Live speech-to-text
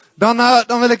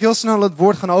Dan wil ik heel snel het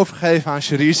woord gaan overgeven aan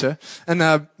Cherise.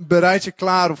 En bereid je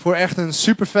klaar voor echt een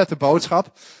super vette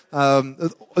boodschap.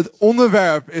 Het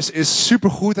onderwerp is super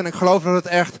goed en ik geloof dat het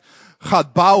echt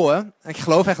gaat bouwen. Ik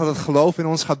geloof echt dat het geloof in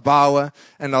ons gaat bouwen.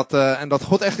 En dat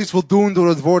God echt iets wil doen door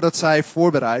het woord dat zij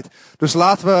voorbereidt. Dus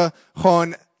laten we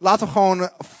gewoon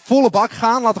volle bak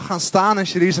gaan. Laten we gaan staan en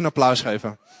Cherise een applaus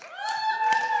geven.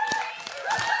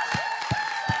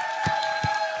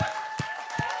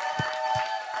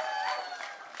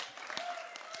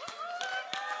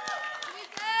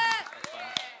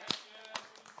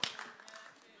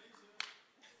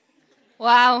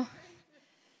 Wauw.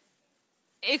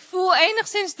 Ik voel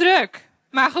enigszins druk.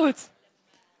 Maar goed.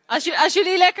 Als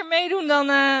jullie lekker meedoen,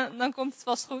 dan komt het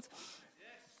vast goed.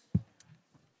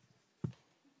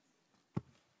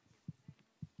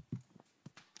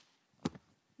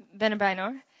 Ben er bijna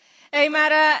hoor. Hey,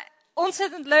 maar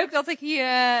ontzettend leuk dat ik hier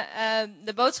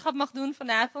de boodschap mag doen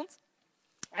vanavond.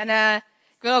 En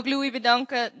ik wil ook Louis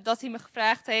bedanken dat hij me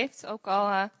gevraagd heeft. Ook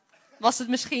al was het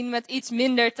misschien met iets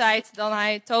minder tijd dan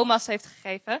hij Thomas heeft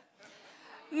gegeven.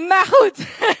 Maar goed,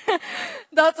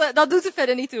 dat doet er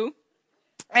verder niet toe.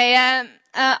 Hey,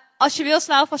 als je wil,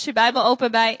 sla alvast je Bijbel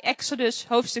open bij Exodus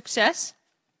hoofdstuk 6.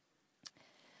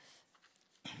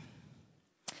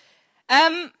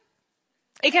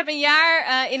 Ik heb een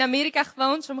jaar in Amerika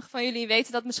gewoond. Sommigen van jullie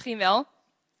weten dat misschien wel.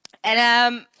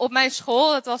 En op mijn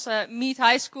school, dat was Mead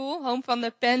High School, home van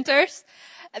de Panthers.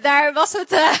 Daar was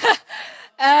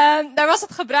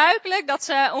het gebruikelijk dat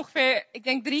ze ongeveer, ik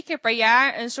denk 3 keer per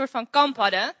jaar, een soort van kamp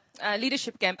hadden.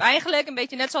 Leadership camp. Eigenlijk een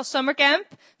beetje net zoals summercamp.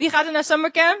 Wie gaat er naar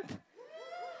summercamp?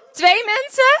 2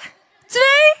 mensen? 2?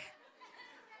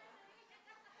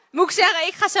 Moet ik zeggen,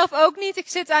 ik ga zelf ook niet. Ik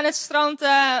zit aan het strand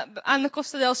aan de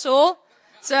Costa del Sol.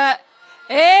 Het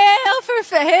is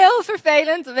heel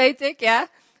vervelend, weet ik, ja.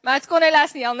 Maar het kon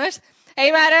helaas niet anders.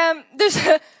 Hey, maar dus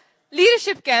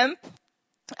leadership camp.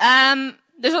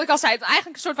 Dus wat ik al zei, het was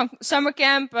eigenlijk een soort van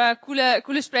summercamp.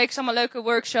 Coole sprekers, allemaal leuke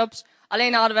workshops.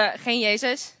 Alleen hadden we geen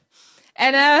Jezus.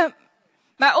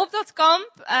 Maar op dat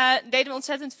kamp deden we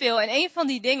ontzettend veel. En een van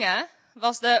die dingen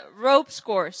was de ropes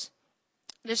course.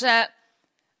 Dus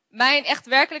echt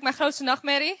werkelijk mijn grootste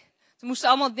nachtmerrie. We moesten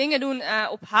allemaal dingen doen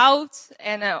op hout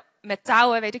en met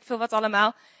touwen, weet ik veel wat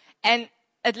allemaal. En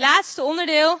het laatste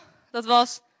onderdeel, dat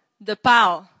was de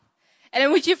paal. En dan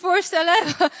moet je je voorstellen,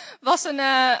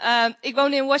 ik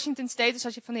woonde in Washington State, dus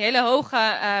als je van die hele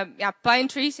hoge pine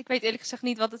trees, ik weet eerlijk gezegd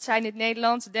niet wat het zijn in het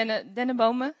Nederlands,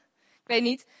 dennenbomen, ik weet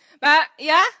niet. Maar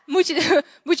ja, moet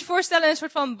je voorstellen, een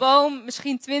soort van boom,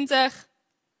 misschien 20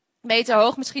 meter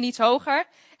hoog, misschien iets hoger.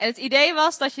 En het idee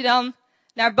was dat je dan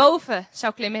naar boven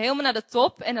zou klimmen, helemaal naar de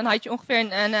top. En dan had je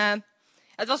ongeveer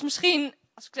het was misschien,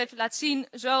 als ik het even laat zien,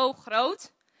 zo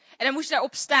groot. En dan moest je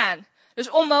daarop staan. Dus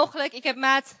onmogelijk, ik heb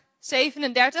maat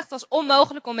 37, het was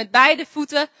onmogelijk om met beide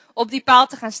voeten op die paal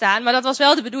te gaan staan. Maar dat was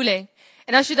wel de bedoeling.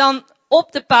 En als je dan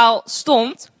op de paal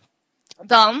stond,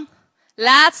 dan,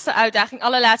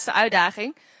 allerlaatste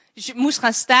uitdaging. Dus je moest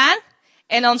gaan staan.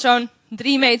 En dan zo'n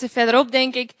 3 meter verderop,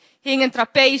 denk ik, hing een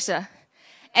trapeze.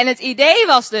 En het idee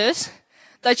was dus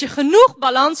dat je genoeg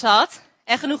balans had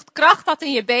en genoeg kracht had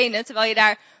in je benen, terwijl je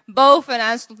daar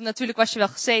bovenaan stond. Natuurlijk was je wel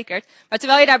gezekerd. Maar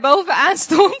terwijl je daar bovenaan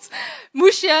stond,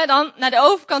 moest je dan naar de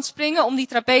overkant springen om die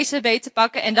trapeze beet te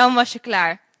pakken en dan was je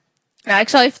klaar. Nou, ik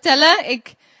zal je vertellen,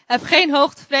 ik heb geen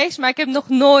hoogtevrees, maar ik heb nog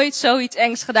nooit zoiets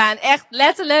engs gedaan. Echt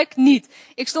letterlijk niet.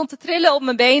 Ik stond te trillen op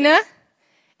mijn benen.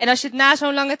 En als je het na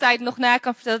zo'n lange tijd nog na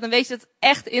kan vertellen, dan weet je dat het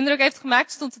echt indruk heeft gemaakt.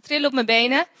 Ik stond te trillen op mijn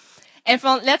benen. En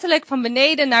letterlijk van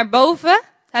beneden naar boven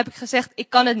heb ik gezegd, ik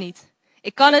kan het niet.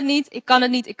 Ik kan het niet, ik kan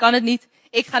het niet, ik kan het niet.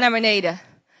 Ik ga naar beneden.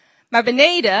 Maar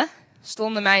beneden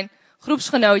stonden mijn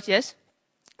groepsgenootjes.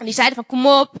 En die zeiden van, kom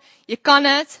op, je kan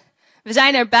het. We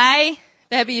zijn erbij,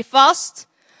 we hebben je vast.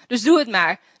 Dus doe het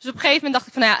maar. Dus op een gegeven moment dacht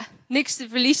ik van, nou ja, niks te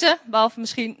verliezen. Behalve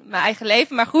misschien mijn eigen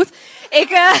leven, maar goed. Ik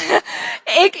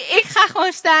ga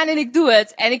gewoon staan en ik doe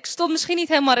het. En ik stond misschien niet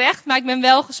helemaal recht, maar ik ben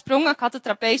wel gesprongen. Ik had de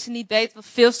trapeze niet beet, wat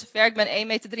veel te ver. Ik ben 1,63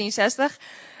 meter.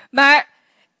 Maar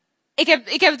ik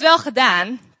heb het wel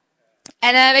gedaan.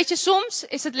 En weet je, soms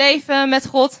is het leven met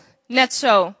God net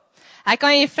zo. Hij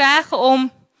kan je vragen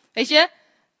om, weet je,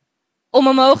 om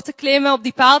omhoog te klimmen, op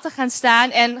die paal te gaan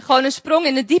staan en gewoon een sprong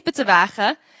in het diepe te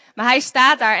wagen. Maar hij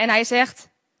staat daar en hij zegt,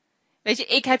 weet je,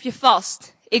 ik heb je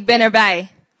vast. Ik ben erbij.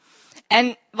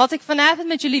 En wat ik vanavond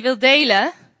met jullie wil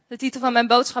delen, de titel van mijn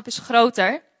boodschap is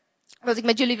groter. Wat ik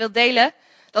met jullie wil delen,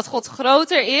 dat God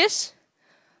groter is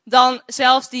dan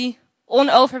zelfs die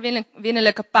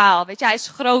onoverwinnelijke paal. Weet je, hij is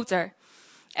groter.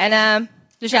 En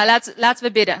dus ja, laten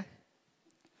we bidden.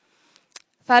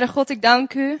 Vader God, ik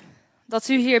dank u dat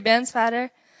u hier bent,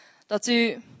 Vader.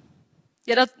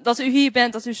 dat dat u hier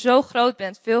bent, dat u zo groot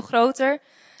bent, veel groter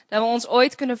dan we ons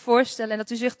ooit kunnen voorstellen. En dat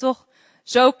u zich toch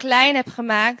zo klein hebt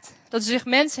gemaakt, dat u zich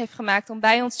mens heeft gemaakt om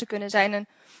bij ons te kunnen zijn. En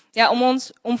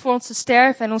om voor ons te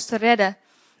sterven en ons te redden.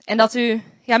 En dat u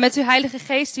met uw Heilige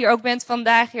Geest hier ook bent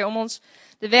vandaag, Heer, om ons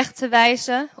de weg te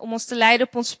wijzen, om ons te leiden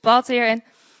op ons pad, Heer. En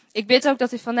ik bid ook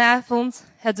dat u vanavond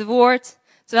het woord,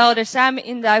 terwijl we er samen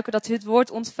induiken, dat u het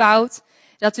woord ontvouwt.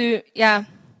 Dat u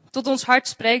tot ons hart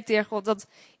spreekt, Heer God. Dat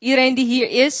iedereen die hier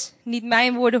is, niet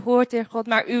mijn woorden hoort, Heer God,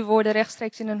 maar uw woorden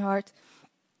rechtstreeks in hun hart.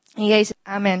 In Jezus,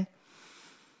 amen.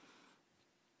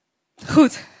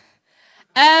 Goed.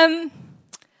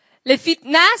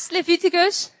 Naast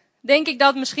Leviticus denk ik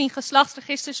dat misschien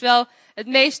geslachtsregisters wel het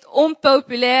meest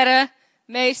onpopulaire,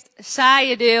 meest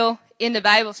saaie deel in de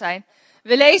Bijbel zijn.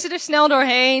 We lezen er snel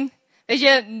doorheen. Weet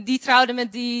je, die trouwde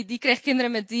met die kreeg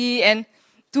kinderen met die en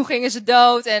toen gingen ze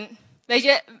dood. En weet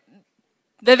je,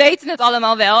 we weten het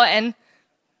allemaal wel en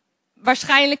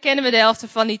waarschijnlijk kennen we de helft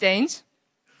ervan niet eens.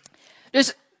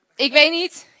 Dus ik weet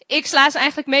niet, ik sla ze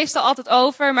eigenlijk meestal altijd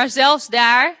over, maar zelfs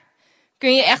daar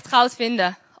kun je echt goud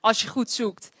vinden als je goed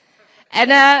zoekt.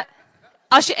 En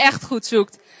als je echt goed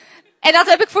zoekt. En dat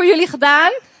heb ik voor jullie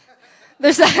gedaan.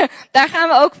 Dus daar gaan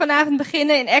we ook vanavond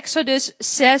beginnen in Exodus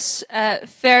 6,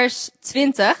 vers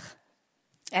 20.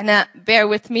 En bear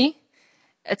with me.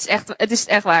 Het is het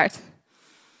echt waard.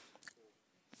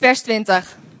 Vers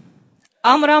 20.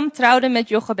 Amram trouwde met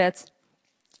Jochebed,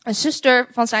 een zuster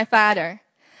van zijn vader.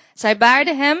 Zij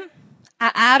baarde hem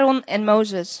Aaron en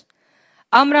Mozes.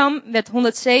 Amram werd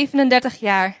 137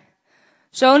 jaar.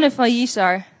 Zonen van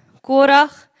Jizar,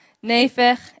 Korach,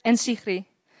 Neveg en Sigri.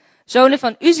 Zonen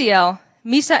van Uziel,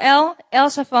 Misael,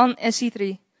 Elzafan en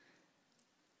Sitri.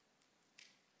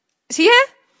 Zie je?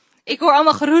 Ik hoor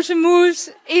allemaal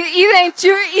geroezemoes. Iedereen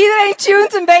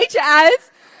tunt een beetje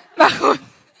uit. Maar goed.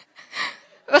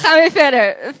 We gaan weer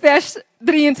verder. Vers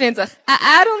 23.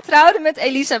 Aaron trouwde met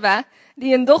Elisaba,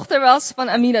 die een dochter was van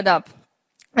Aminadab.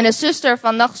 En een zuster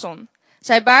van Nachson.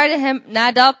 Zij baarde hem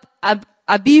Nadab,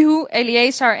 Abihu,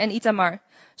 Eleazar en Itamar.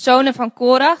 Zonen van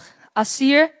Korach,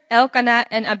 Assir, Elkana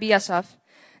en Abiasaf.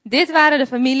 Dit waren de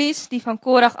families die van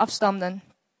Korach afstamden.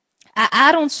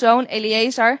 Aarons zoon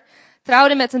Eleazar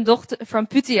trouwde met een dochter van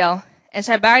Putiel en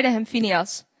zij baarde hem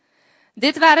Finias.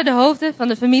 Dit waren de hoofden van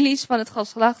de families van het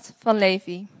geslacht van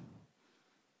Levi.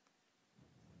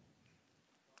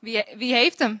 Wie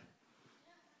heeft hem?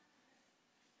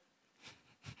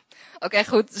 Oké,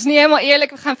 goed. Het is niet helemaal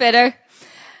eerlijk. We gaan verder.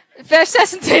 Vers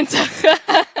 26.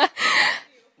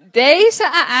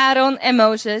 Deze Aaron en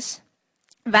Mozes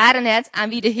waren het aan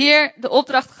wie de Heer de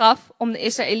opdracht gaf om de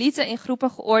Israëlieten in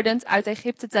groepen geordend uit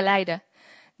Egypte te leiden.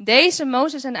 Deze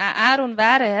Mozes en Aaron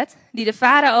waren het die de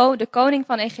farao, de koning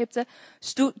van Egypte,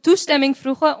 toestemming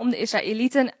vroegen om de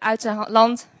Israëlieten uit zijn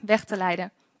land weg te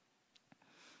leiden.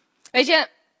 Weet je,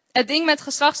 het ding met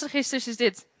geslachtsregisters is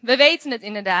dit. We weten het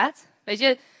inderdaad. Weet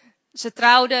je, ze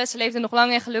trouwden, ze leefden nog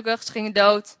lang en gelukkig, ze gingen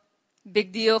dood. Big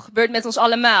deal, gebeurt met ons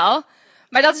allemaal.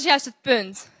 Maar dat is juist het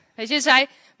punt. Weet je,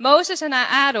 Mozes en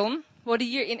Aaron worden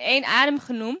hier in één adem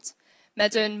genoemd.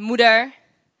 Met hun moeder,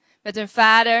 met hun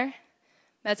vader,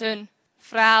 met hun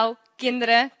vrouw,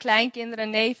 kinderen, kleinkinderen,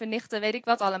 neven, nichten, weet ik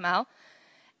wat allemaal.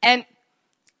 En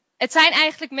het zijn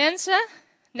eigenlijk mensen,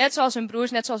 net zoals hun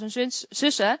broers, net zoals hun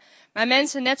zussen, maar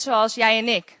mensen net zoals jij en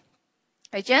ik.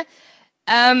 Weet je?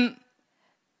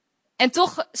 En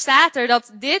toch staat er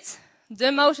dat dit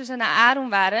de Mozes en Aaron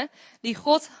waren die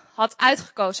God had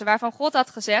uitgekozen. Waarvan God had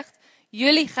gezegd,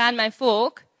 jullie gaan mijn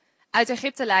volk uit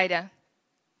Egypte leiden.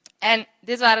 En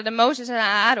dit waren de Mozes en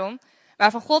Aaron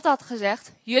waarvan God had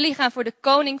gezegd, jullie gaan voor de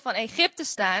koning van Egypte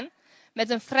staan met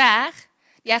een vraag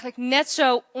die eigenlijk net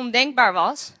zo ondenkbaar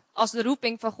was als de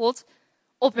roeping van God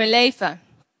op hun leven.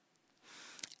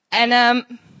 En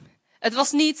het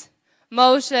was niet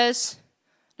Mozes,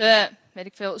 de, weet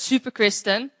ik veel,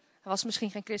 superchristen. Hij was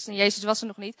misschien geen christen, Jezus was er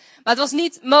nog niet. Maar het was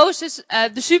niet Mozes,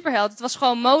 de superheld, het was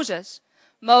gewoon Mozes.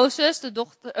 Mozes,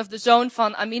 de zoon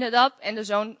van Aminadab en de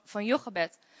zoon van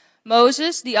Jochebed.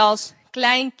 Mozes, die als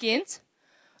klein kind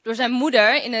door zijn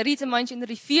moeder in een rieten mandje in de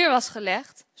rivier was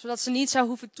gelegd, zodat ze niet zou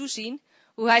hoeven toezien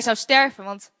hoe hij zou sterven.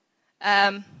 Want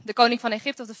de koning van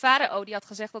Egypte, of de farao, die had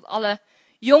gezegd dat alle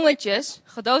jongetjes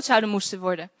gedood zouden moesten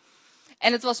worden.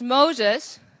 En het was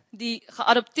Mozes die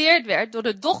geadopteerd werd door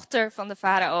de dochter van de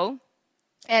farao.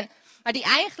 Maar die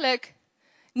eigenlijk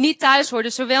niet thuis hoorde,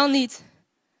 zowel niet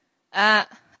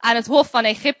aan het hof van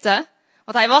Egypte,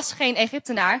 want hij was geen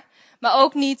Egyptenaar, maar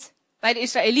ook niet bij de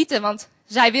Israëlieten, want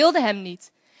zij wilden hem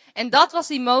niet. En dat was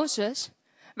die Mozes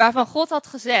waarvan God had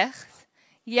gezegd,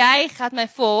 jij gaat mijn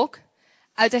volk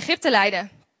uit Egypte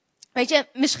leiden. Weet je,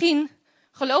 misschien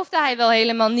geloofde hij wel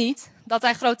helemaal niet dat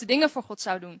hij grote dingen voor God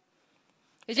zou doen.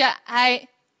 Weet je,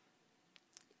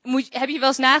 heb je wel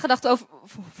eens nagedacht over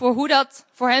voor hoe dat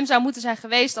voor hem zou moeten zijn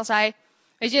geweest als hij,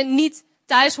 weet je, niet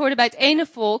thuis hoorde bij het ene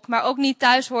volk, maar ook niet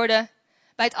thuis hoorde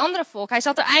bij het andere volk. Hij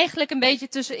zat er eigenlijk een beetje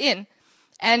tussenin.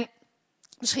 En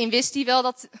misschien wist hij wel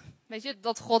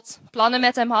dat God plannen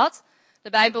met hem had. De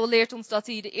Bijbel leert ons dat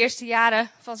hij de eerste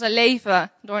jaren van zijn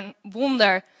leven door een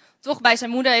wonder toch bij zijn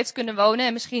moeder heeft kunnen wonen.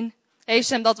 En misschien heeft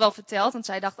ze hem dat wel verteld, want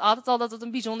zij dacht altijd al dat het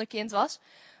een bijzonder kind was.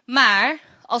 Maar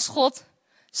als God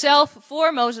zelf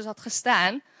voor Mozes had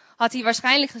gestaan, had hij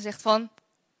waarschijnlijk gezegd van,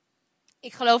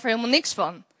 ik geloof er helemaal niks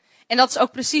van. En dat is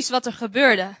ook precies wat er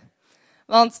gebeurde.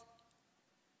 Want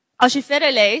als je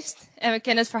verder leest, en we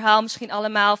kennen het verhaal misschien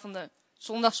allemaal van de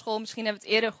zondagsschool, misschien hebben we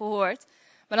het eerder gehoord.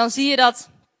 Maar dan zie je dat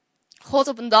God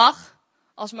op een dag,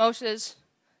 als Mozes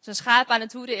zijn schaap aan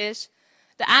het hoeden is,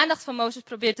 de aandacht van Mozes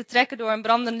probeert te trekken door een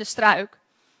brandende struik.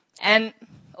 En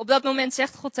op dat moment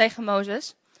zegt God tegen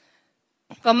Mozes,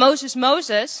 van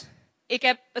Mozes, ik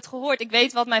heb het gehoord, ik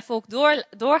weet wat mijn volk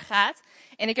doorgaat.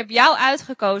 En ik heb jou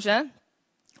uitgekozen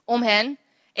om hen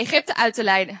Egypte uit te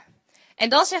leiden. En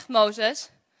dan zegt Mozes,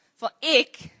 van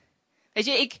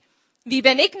wie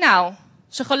ben ik nou?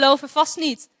 Ze geloven vast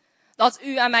niet dat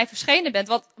u aan mij verschenen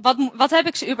bent. Wat heb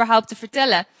ik ze überhaupt te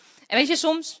vertellen? En weet je,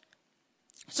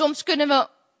 soms kunnen we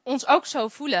ons ook zo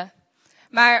voelen.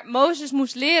 Maar Mozes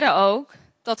moest leren ook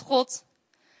dat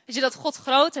God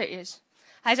groter is.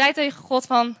 Hij zei tegen God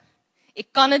van, ik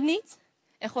kan het niet.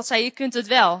 En God zei, je kunt het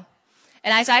wel.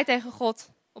 En hij zei tegen God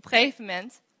op een gegeven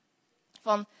moment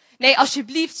van, nee,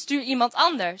 alsjeblieft stuur iemand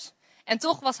anders. En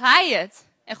toch was hij het.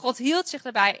 En God hield zich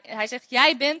erbij. En hij zegt,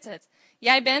 jij bent het.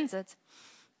 Jij bent het.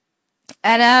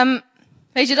 En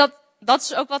weet je, dat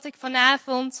is ook wat ik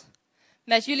vanavond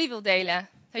met jullie wil delen.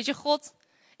 Weet je, God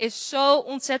is zo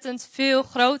ontzettend veel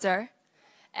groter.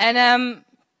 En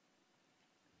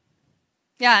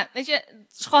weet je,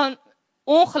 het is gewoon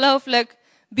ongelooflijk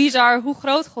bizar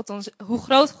hoe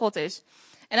groot God is.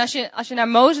 En als je naar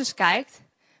Mozes kijkt,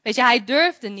 weet je, hij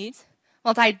durfde niet,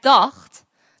 want hij dacht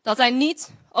dat hij niet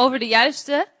over de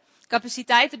juiste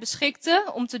capaciteiten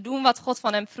beschikte om te doen wat God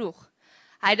van hem vroeg.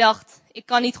 Hij dacht, ik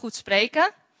kan niet goed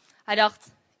spreken. Hij dacht,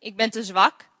 ik ben te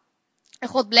zwak. En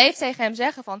God bleef tegen hem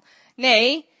zeggen van,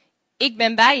 nee, ik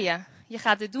ben bij je. Je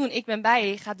gaat dit doen, ik ben bij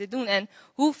je, je gaat dit doen. En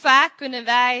hoe vaak kunnen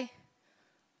wij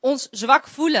ons zwak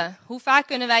voelen? Hoe vaak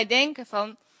kunnen wij denken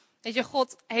van, weet je,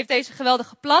 God heeft deze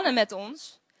geweldige plannen met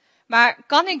ons. Maar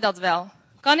kan ik dat wel?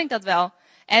 Kan ik dat wel?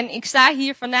 En ik sta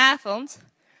hier vanavond,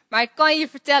 maar ik kan je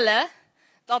vertellen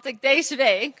dat ik deze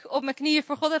week op mijn knieën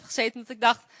voor God heb gezeten. Dat ik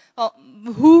dacht,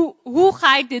 hoe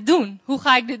ga ik dit doen? Hoe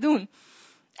ga ik dit doen?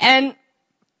 En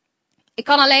ik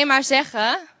kan alleen maar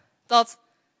zeggen dat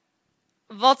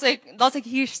dat ik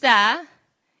hier sta,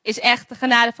 is echt de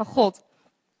genade van God.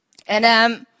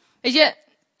 En weet je,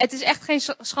 het is echt geen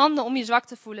schande om je zwak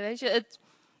te voelen. Weet je,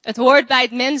 het hoort bij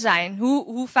het mens zijn.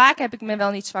 Hoe vaak heb ik me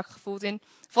wel niet zwak gevoeld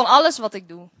van alles wat ik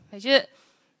doe. Weet je,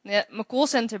 mijn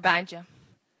callcenterbaantje.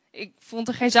 Ik vond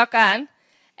er geen zak aan.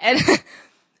 En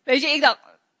weet je, ik dacht,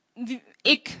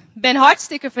 ik ben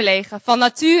hartstikke verlegen. Van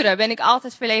nature ben ik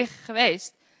altijd verlegen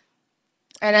geweest.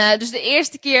 En dus de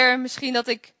eerste keer misschien dat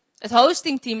ik het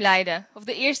hostingteam leidde, of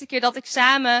de eerste keer dat ik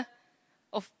samen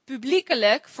of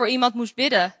publiekelijk voor iemand moest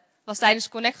bidden, was tijdens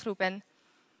Connect Groep. En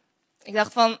ik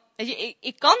dacht van, weet je,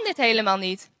 ik kan dit helemaal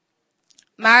niet.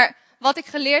 Maar wat ik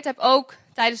geleerd heb ook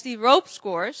tijdens die rope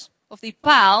scores, of die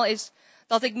paal, is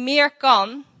dat ik meer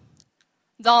kan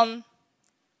dan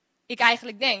ik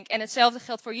eigenlijk denk. En hetzelfde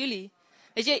geldt voor jullie.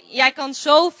 Weet je, jij kan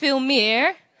zoveel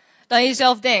meer dan je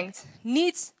zelf denkt.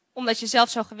 Niet omdat je zelf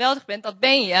zo geweldig bent, dat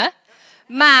ben je.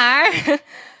 Maar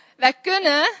wij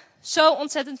kunnen zo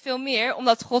ontzettend veel meer,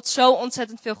 omdat God zo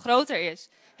ontzettend veel groter is.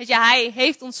 Weet je, hij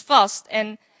heeft ons vast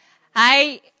en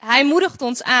hij moedigt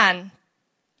ons aan.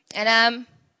 En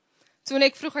toen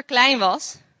ik vroeger klein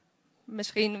was,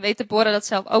 misschien weet Deborah dat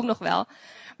zelf ook nog wel.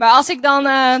 Maar als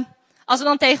we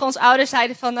dan tegen ons ouders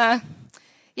zeiden van,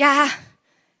 ja,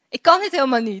 ik kan dit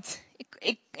helemaal niet.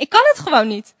 Ik kan het gewoon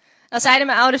niet. Dan zeiden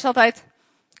mijn ouders altijd,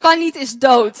 kan niet is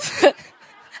dood.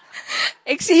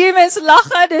 Ik zie hier mensen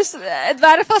lachen, dus het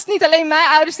waren vast niet alleen mijn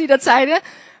ouders die dat zeiden.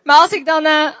 Maar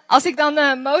als ik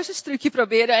dan Mozes trucje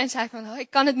probeerde en zei van, ik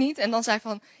kan het niet. En dan zei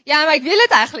van, ja, maar ik wil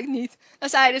het eigenlijk niet. Dan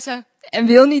zeiden ze, en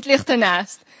wil niet ligt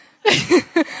ernaast.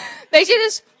 Weet je,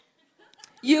 dus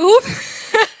je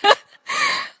hoeft...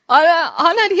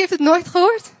 Hanna, die heeft het nooit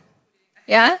gehoord?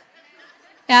 Ja?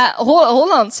 Ja,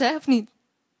 Hollands, hè, of niet?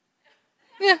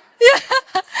 Ja.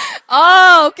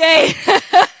 Oh, oké.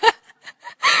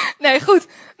 Nee, goed.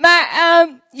 Maar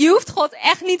je hoeft God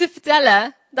echt niet te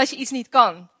vertellen dat je iets niet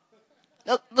kan.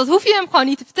 Dat hoef je hem gewoon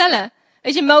niet te vertellen.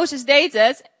 Weet je, Mozes deed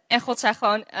het en God zei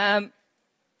gewoon,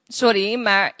 sorry,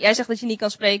 maar jij zegt dat je niet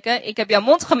kan spreken. Ik heb jouw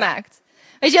mond gemaakt.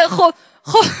 Weet je, God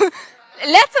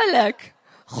letterlijk.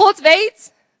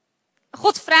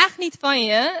 God vraagt niet van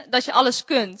je dat je alles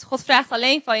kunt. God vraagt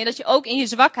alleen van je dat je ook in je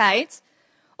zwakheid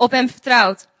op hem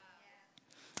vertrouwt.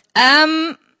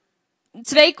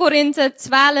 2 Korinthe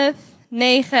 12,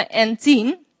 9 en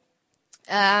 10.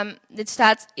 Dit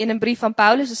staat in een brief van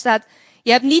Paulus. Er staat,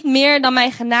 je hebt niet meer dan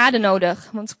mijn genade nodig,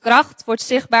 want kracht wordt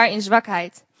zichtbaar in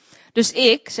zwakheid. Dus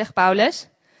ik, zegt Paulus,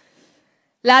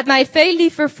 laat mij veel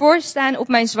liever voorstaan op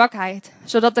mijn zwakheid,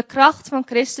 zodat de kracht van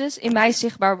Christus in mij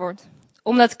zichtbaar wordt.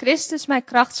 Omdat Christus mij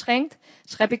kracht schenkt,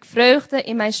 schep ik vreugde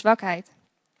in mijn zwakheid.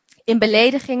 In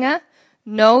beledigingen,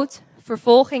 nood,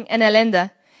 vervolging en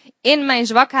ellende. In mijn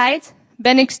zwakheid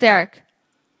ben ik sterk.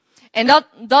 En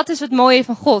dat is het mooie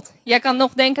van God. Jij kan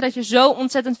nog denken dat je zo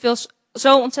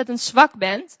ontzettend zwak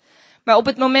bent. Maar op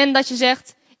het moment dat je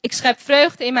zegt, ik schep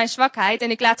vreugde in mijn zwakheid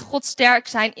en ik laat God sterk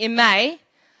zijn in mij,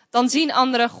 dan zien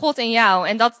anderen God in jou.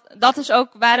 En dat is ook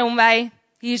waarom wij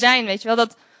hier zijn, weet je wel.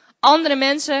 Dat andere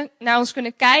mensen naar ons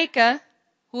kunnen kijken,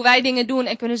 hoe wij dingen doen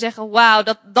en kunnen zeggen, wauw,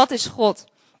 dat is God.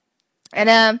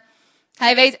 En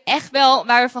hij weet echt wel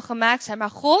waar we van gemaakt zijn. Maar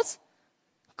God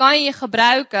kan je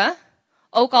gebruiken,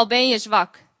 ook al ben je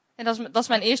zwak. En dat is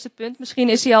mijn eerste punt. Misschien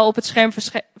is hij al op het scherm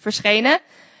verschenen.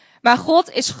 Maar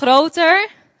God is groter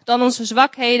dan onze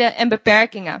zwakheden en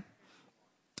beperkingen.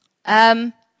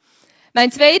 Mijn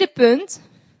tweede punt,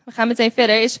 we gaan meteen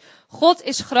verder, is God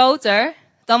is groter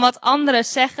dan wat anderen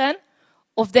zeggen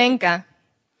of denken.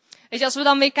 Weet je, als we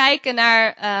dan weer kijken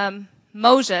naar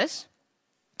Mozes.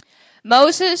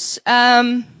 Mozes,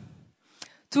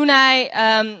 toen hij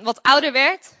wat ouder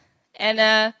werd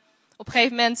en op een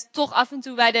gegeven moment toch af en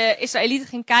toe bij de Israëlieten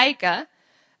ging kijken,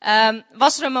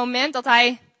 was er een moment dat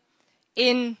hij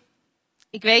in,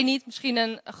 ik weet niet, misschien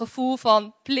een gevoel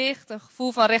van plicht, een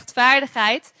gevoel van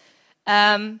rechtvaardigheid,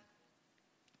 een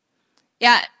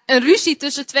ruzie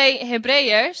tussen 2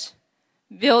 Hebreeërs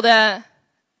wilde,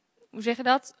 hoe zeg je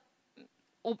dat?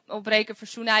 Opbreken,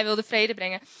 verzoenen, hij wilde vrede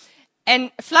brengen.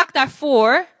 En vlak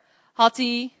daarvoor had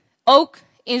hij ook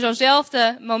in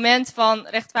zo'nzelfde moment van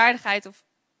rechtvaardigheid of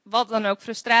wat dan ook,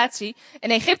 frustratie,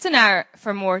 een Egyptenaar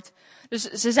vermoord. Dus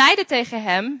ze zeiden tegen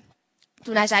hem,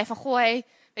 toen hij zei van, goh, hey,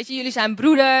 weet je, jullie zijn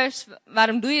broeders,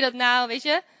 waarom doe je dat nou, weet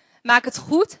je? Maak het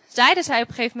goed. Zeiden zij op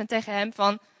een gegeven moment tegen hem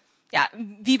van, ja,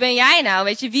 wie ben jij nou,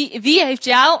 weet je? Wie heeft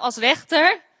jou als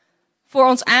rechter voor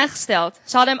ons aangesteld?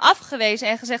 Ze hadden hem afgewezen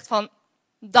en gezegd van,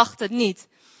 dacht het niet.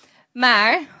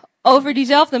 Maar over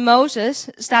diezelfde Mozes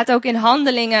staat ook in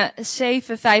Handelingen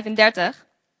 7:35.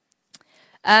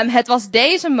 Het was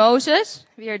deze Mozes,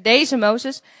 weer deze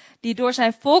Mozes, die door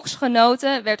zijn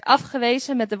volksgenoten werd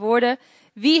afgewezen met de woorden,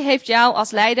 wie heeft jou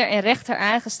als leider en rechter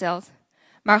aangesteld?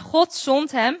 Maar God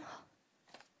zond hem,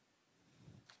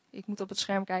 ik moet op het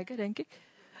scherm kijken, denk ik.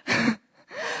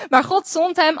 Maar God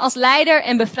zond hem als leider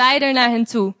en bevrijder naar hen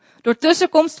toe, door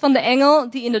tussenkomst van de engel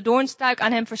die in de doornstruik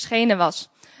aan hem verschenen was.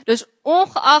 Dus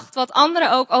ongeacht wat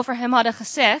anderen ook over hem hadden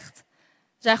gezegd,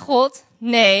 zei God,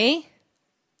 nee,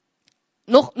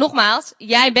 nogmaals,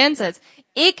 jij bent het.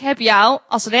 Ik heb jou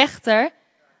als rechter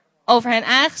over hen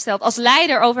aangesteld, als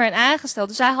leider over hen aangesteld.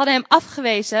 Dus zij hadden hem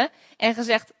afgewezen en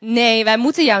gezegd, nee, wij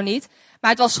moeten jou niet.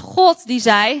 Maar het was God die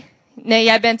zei, nee,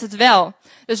 jij bent het wel.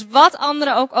 Dus wat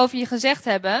anderen ook over je gezegd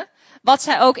hebben, wat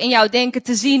zij ook in jou denken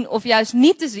te zien of juist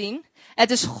niet te zien,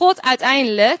 het is God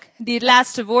uiteindelijk die het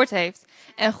laatste woord heeft.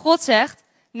 En God zegt,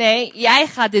 nee, jij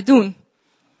gaat dit doen.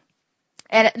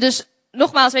 En dus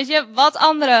nogmaals, weet je, wat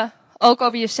anderen ook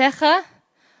over je zeggen,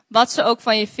 wat ze ook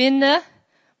van je vinden,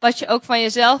 wat je ook van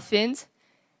jezelf vindt,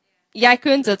 jij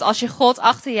kunt het als je God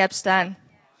achter je hebt staan.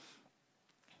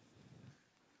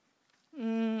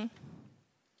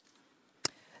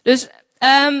 Dus,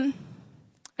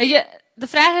 weet je, de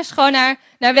vraag is gewoon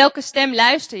naar welke stem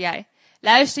luister jij?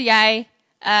 Luister jij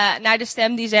naar de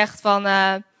stem die zegt van,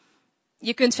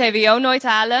 je kunt VWO nooit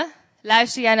halen?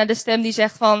 Luister jij naar de stem die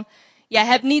zegt van, jij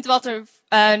hebt niet wat er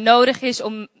nodig is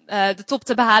om de top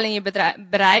te behalen in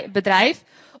je bedrijf?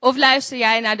 Of luister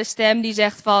jij naar de stem die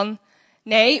zegt van,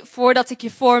 nee, voordat ik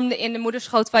je vormde in de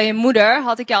moederschoot van je moeder,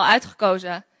 had ik je al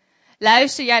uitgekozen.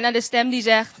 Luister jij naar de stem die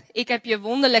zegt, ik heb je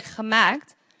wonderlijk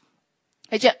gemaakt?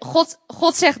 Weet je,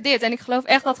 God zegt dit, en ik geloof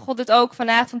echt dat God dit ook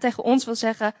vanavond tegen ons wil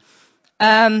zeggen.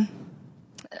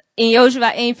 In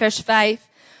Jozua 1 vers 5.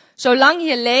 Zolang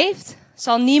je leeft,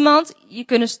 zal niemand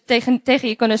tegen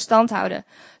je kunnen standhouden.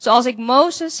 Zoals ik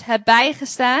Mozes heb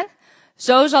bijgestaan,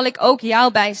 zo zal ik ook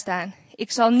jou bijstaan.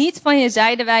 ik zal niet van je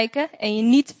zijde wijken en je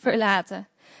niet verlaten.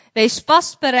 Wees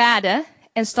vastberaden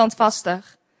en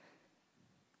standvastig.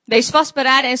 Wees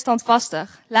vastberaden en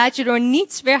standvastig. Laat je door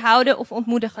niets weerhouden of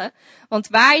ontmoedigen. Want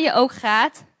waar je ook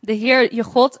gaat, de Heer, je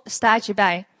God, staat je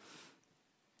bij.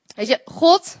 Weet je,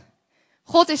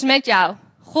 God is met jou.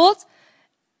 God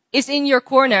is in your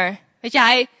corner. Weet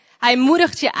je, hij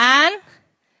moedigt je aan.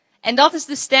 En dat is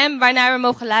de stem waarnaar we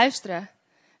mogen luisteren.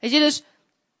 Weet je, dus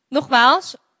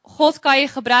nogmaals, God kan je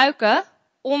gebruiken,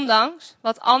 ondanks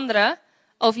wat anderen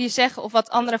over je zeggen of wat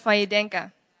anderen van je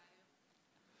denken.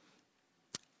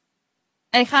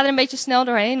 En ik ga er een beetje snel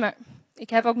doorheen, maar ik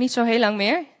heb ook niet zo heel lang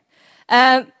meer.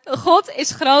 God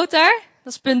is groter,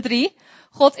 dat is punt 3.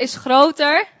 God is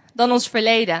groter dan ons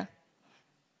verleden.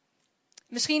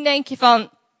 Misschien denk je van,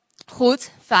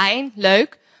 goed, fijn,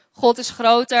 leuk. God is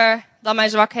groter dan mijn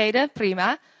zwakheden,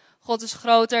 prima. God is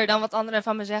groter dan wat anderen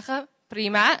van me zeggen,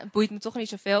 prima. Het boeit me toch niet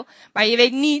zoveel. Maar je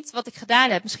weet niet wat ik gedaan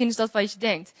heb. Misschien is dat wat je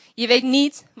denkt. Je weet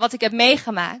niet wat ik heb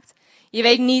meegemaakt. Je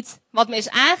weet niet wat me is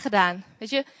aangedaan. Weet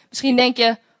je, misschien denk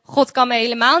je, God kan me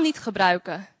helemaal niet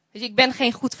gebruiken. Weet je, ik ben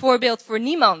geen goed voorbeeld voor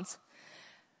niemand.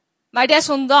 Maar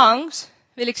desondanks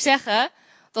wil ik zeggen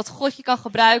dat God je kan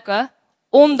gebruiken,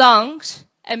 ondanks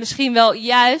en misschien wel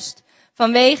juist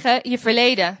vanwege je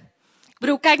verleden. Ik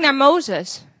bedoel, kijk naar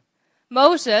Mozes.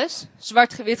 Mozes,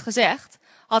 zwart-wit gezegd,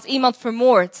 had iemand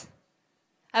vermoord.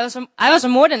 Hij was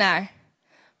een moordenaar.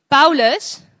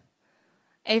 Paulus,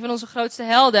 een van onze grootste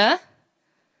helden.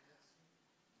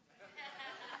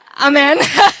 Amen.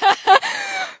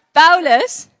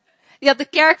 Paulus, die had de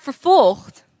kerk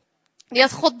vervolgd. Die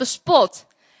had God bespot.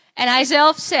 En hij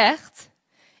zelf zegt,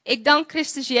 ik dank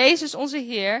Christus Jezus onze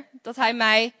Heer, dat hij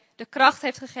mij de kracht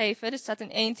heeft gegeven. Dit staat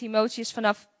in 1 Timotheüs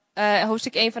vanaf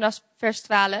hoofdstuk 1 vanaf vers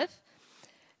 12.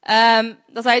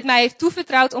 Dat hij het mij heeft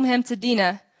toevertrouwd om hem te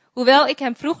dienen. Hoewel ik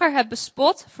hem vroeger heb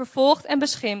bespot, vervolgd en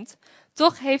beschimpt,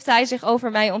 toch heeft hij zich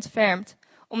over mij ontfermd,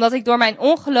 omdat ik door mijn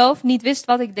ongeloof niet wist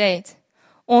wat ik deed.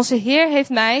 Onze Heer heeft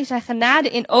mij zijn genade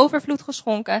in overvloed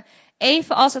geschonken,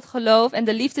 evenals het geloof en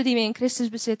de liefde die we in Christus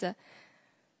bezitten.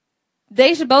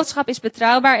 Deze boodschap is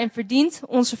betrouwbaar en verdient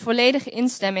onze volledige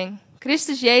instemming.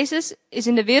 Christus Jezus is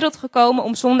in de wereld gekomen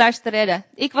om zondaars te redden.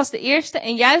 Ik was de eerste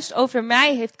en juist over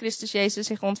mij heeft Christus Jezus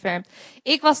zich ontfermd.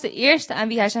 Ik was de eerste aan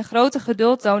wie hij zijn grote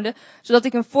geduld toonde, zodat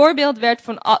ik een voorbeeld werd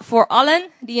voor allen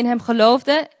die in hem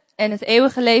geloofden en het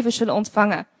eeuwige leven zullen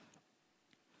ontvangen.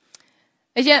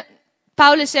 Weet je,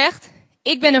 Paulus zegt,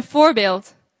 ik ben een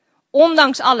voorbeeld,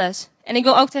 ondanks alles. En ik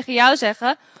wil ook tegen jou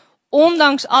zeggen,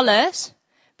 ondanks alles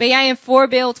ben jij een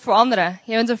voorbeeld voor anderen.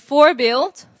 Je bent een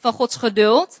voorbeeld van Gods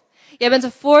geduld. Jij bent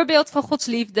een voorbeeld van Gods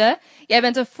liefde. Jij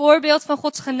bent een voorbeeld van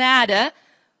Gods genade.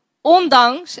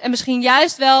 Ondanks en misschien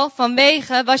juist wel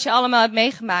vanwege wat je allemaal hebt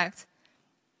meegemaakt.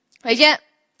 Weet je,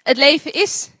 het leven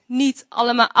is niet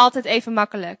allemaal altijd even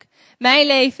makkelijk. Mijn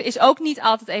leven is ook niet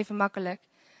altijd even makkelijk.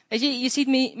 Weet je ziet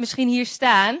me misschien hier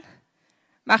staan.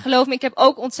 Maar geloof me, ik heb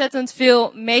ook ontzettend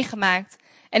veel meegemaakt.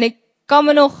 En ik kan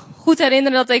me nog goed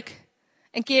herinneren dat ik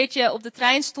een keertje op de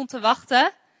trein stond te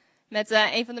wachten met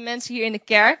een van de mensen hier in de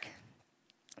kerk.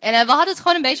 En we hadden het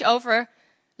gewoon een beetje over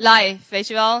live, weet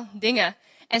je wel, dingen.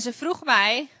 En ze vroeg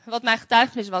mij wat mijn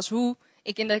getuigenis was, hoe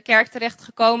ik in de kerk terecht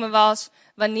gekomen was,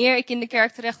 wanneer ik in de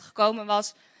kerk terecht gekomen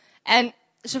was. En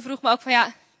ze vroeg me ook van,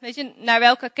 ja, weet je, naar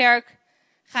welke kerk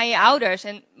gaan je ouders?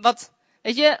 En wat,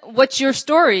 weet je, what's your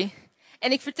story?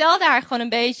 En ik vertelde haar gewoon een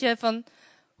beetje van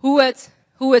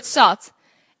hoe het zat.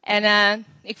 En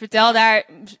ik vertelde haar,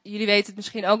 jullie weten het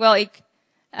misschien ook wel,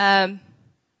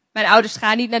 mijn ouders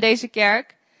gaan niet naar deze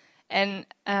kerk. En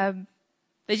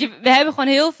weet je, we hebben gewoon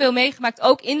heel veel meegemaakt,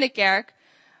 ook in de kerk.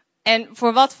 En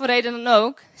voor wat voor reden dan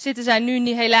ook, zitten zij nu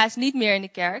helaas niet meer in de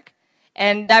kerk.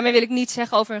 En daarmee wil ik niet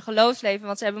zeggen over hun geloofsleven,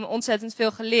 want ze hebben me ontzettend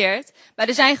veel geleerd. Maar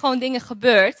er zijn gewoon dingen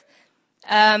gebeurd.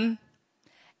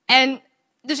 En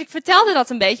dus ik vertelde dat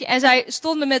een beetje. En zij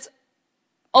stond me met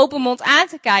open mond aan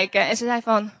te kijken. En ze zei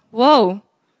van, wow,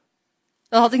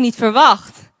 dat had ik niet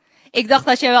verwacht. Ik dacht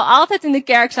dat jij wel altijd in de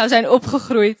kerk zou zijn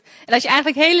opgegroeid. En dat je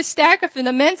eigenlijk hele sterke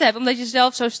fundamenten hebt, omdat je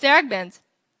zelf zo sterk bent.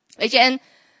 Weet je, en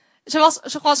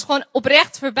ze was gewoon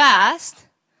oprecht verbaasd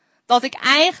dat ik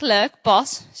eigenlijk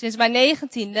pas sinds mijn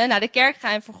 19e naar de kerk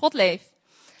ga en voor God leef.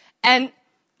 En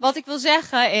wat ik wil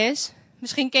zeggen is,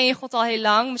 misschien ken je God al heel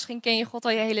lang, misschien ken je God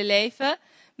al je hele leven.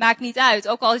 Maakt niet uit.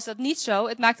 Ook al is dat niet zo,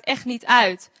 het maakt echt niet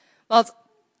uit. Want,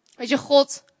 weet je,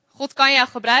 God kan jou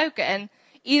gebruiken. En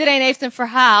iedereen heeft een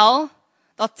verhaal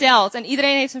dat telt. En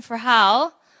iedereen heeft een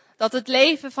verhaal dat het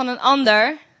leven van een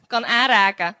ander kan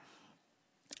aanraken.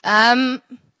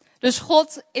 Dus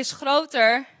God is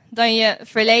groter dan je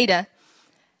verleden.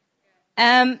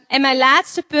 En mijn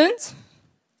laatste punt,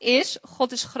 is,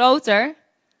 God is groter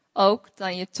ook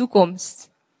dan je toekomst.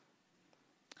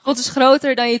 God is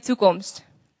groter dan je toekomst.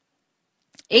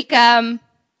 Ik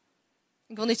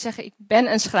wil niet zeggen, ik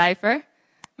ben een schrijver.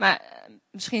 Maar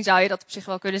misschien zou je dat op zich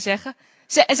wel kunnen zeggen.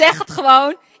 Zeg het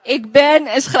gewoon. Ik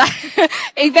ben een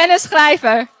schrijver. Ik ben een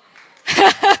schrijver.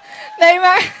 Nee,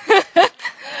 maar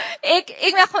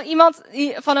ik ben gewoon iemand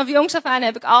die vanaf jongs af aan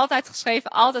heb ik altijd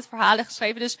geschreven, altijd verhalen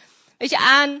geschreven. Dus weet je,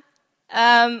 aan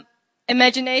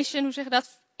imagination, hoe zeg je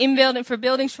dat? Inbeelding,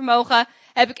 verbeeldingsvermogen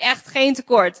heb ik echt geen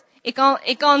tekort.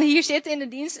 Ik kan hier zitten in de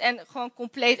dienst en gewoon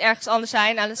compleet ergens anders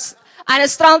zijn. Aan het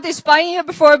strand in Spanje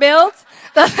bijvoorbeeld.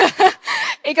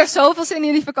 Ik heb zoveel zin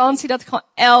in die vakantie dat ik gewoon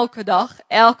elke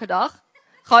dag,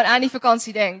 gewoon aan die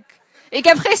vakantie denk. Ik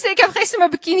heb gisteren mijn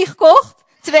bikini gekocht.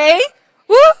 2.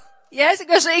 Woe! Yes,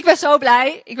 ik ben zo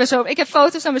blij. Ik heb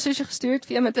foto's aan mijn zusje gestuurd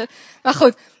maar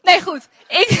goed. Nee, goed.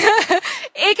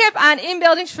 Ik heb aan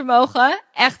inbeeldingsvermogen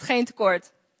echt geen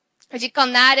tekort. Dus je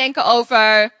kan nadenken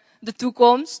over de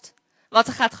toekomst. Wat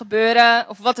er gaat gebeuren.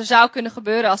 Of wat er zou kunnen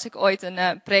gebeuren als ik ooit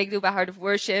een preek doe bij Heart of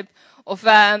Worship. Of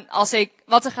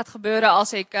wat er gaat gebeuren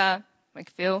als ik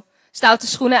stoute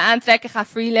schoenen aantrek en ga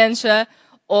freelancen.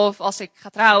 Of als ik ga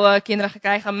trouwen, kinderen ga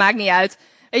krijgen, maakt niet uit.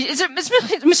 Weet je, het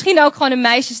is misschien ook gewoon een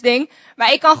meisjesding.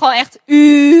 Maar ik kan gewoon echt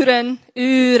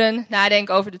uren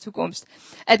nadenken over de toekomst.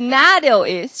 Het nadeel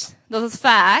is dat het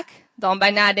vaak dan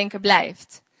bij nadenken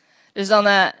blijft. Dus dan,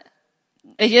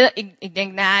 weet je, ik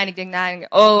denk na en ik denk na en ik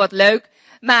denk, oh wat leuk.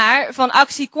 Maar van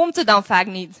actie komt er dan vaak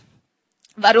niet.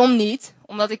 Waarom niet?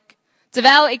 Omdat ik,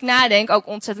 terwijl ik nadenk, ook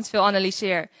ontzettend veel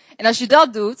analyseer. En als je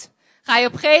dat doet, ga je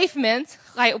op een gegeven moment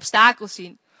obstakels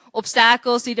zien.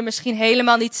 Obstakels die er misschien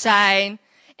helemaal niet zijn.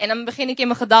 En dan begin ik in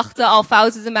mijn gedachten al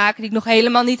fouten te maken die ik nog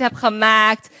helemaal niet heb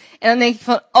gemaakt. En dan denk ik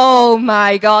van, oh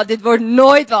my god, dit wordt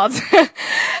nooit wat.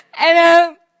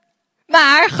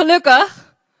 Maar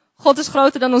gelukkig, God is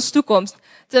groter dan onze toekomst.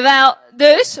 Terwijl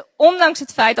dus, ondanks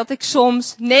het feit dat ik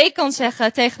soms nee kan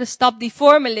zeggen tegen de stap die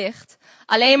voor me ligt.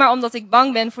 Alleen maar omdat ik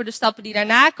bang ben voor de stappen die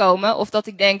daarna komen. Of dat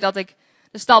ik denk dat ik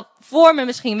de stap voor me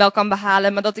misschien wel kan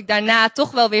behalen, maar dat ik daarna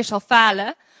toch wel weer zal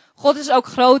falen. God is ook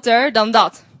groter dan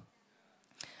dat.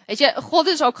 Weet je, God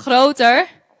is ook groter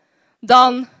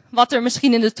dan wat er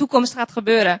misschien in de toekomst gaat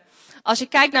gebeuren. Als je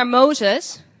kijkt naar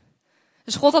Mozes,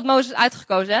 dus God had Mozes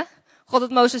uitgekozen, hè? God had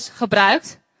Mozes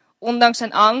gebruikt, ondanks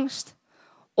zijn angst,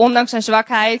 ondanks zijn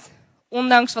zwakheid,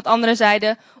 ondanks wat anderen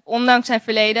zeiden, ondanks zijn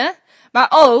verleden, maar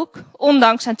ook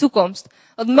ondanks zijn toekomst.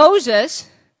 Want Mozes,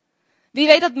 wie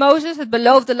weet dat Mozes het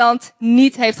beloofde land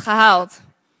niet heeft gehaald?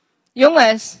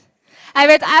 Jongens, hij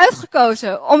werd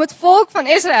uitgekozen om het volk van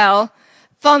Israël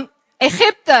van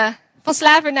Egypte, van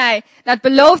slavernij, naar het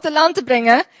beloofde land te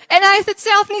brengen. En hij heeft het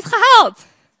zelf niet gehaald.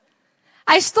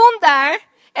 Hij stond daar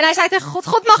en hij zei tegen God,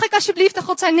 God mag ik alsjeblieft? En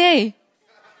God zei nee.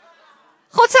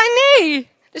 God zei nee.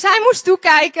 Dus hij moest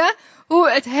toekijken hoe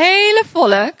het hele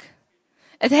volk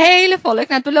naar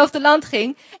het beloofde land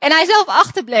ging. En hij zelf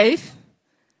achterbleef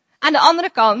aan de andere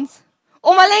kant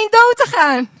om alleen dood te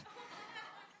gaan.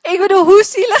 Ik bedoel, hoe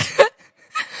zielig.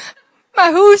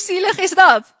 Maar hoe zielig is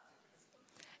dat?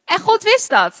 En God wist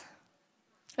dat.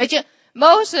 Weet je,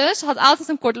 Mozes had altijd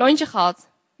een kort lontje gehad.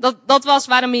 Dat was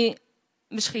waarom hij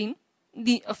misschien,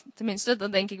 of tenminste,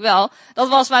 dat denk ik wel, dat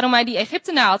was waarom hij die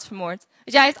Egyptenaar had vermoord.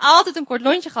 Weet je, hij heeft altijd een kort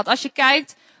lontje gehad. Als je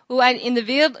kijkt hoe hij in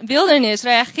de wildernis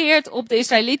reageert op de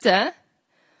Israëlieten,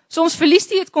 soms verliest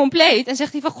hij het compleet en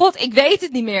zegt hij van God, ik weet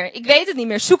het niet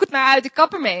meer, zoek het maar uit, ik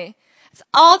kap ermee. Hij heeft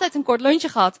altijd een kort lontje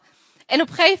gehad. En op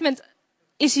een gegeven moment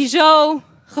is hij zo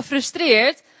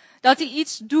gefrustreerd dat hij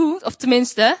iets doet, of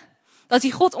tenminste, dat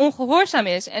hij God ongehoorzaam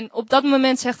is. En op dat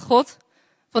moment zegt God,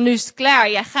 van nu is het klaar,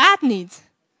 jij gaat niet.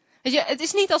 Weet je, het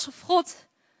is niet alsof God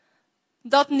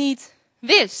dat niet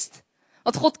wist.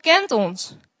 Want God kent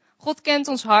ons. God kent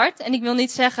ons hart. En ik wil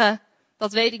niet zeggen,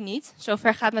 dat weet ik niet.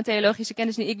 Zover gaat mijn theologische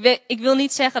kennis niet. Ik wil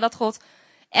niet zeggen dat God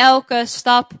elke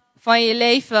stap van je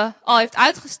leven al heeft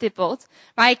uitgestippeld.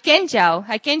 Maar hij kent jou.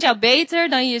 Hij kent jou beter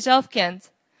dan je jezelf kent.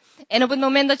 En op het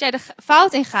moment dat jij de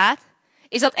fout ingaat,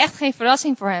 is dat echt geen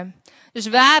verrassing voor hem. Dus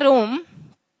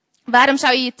waarom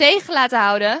zou je je tegen laten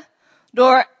houden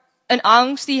door een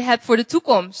angst die je hebt voor de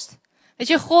toekomst? Weet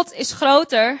je, God is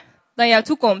groter dan jouw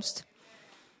toekomst.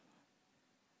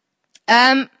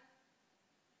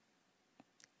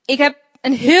 Ik heb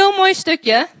een heel mooi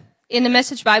stukje in de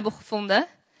Message Bijbel gevonden.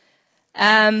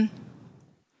 En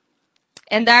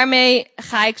daarmee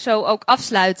ga ik zo ook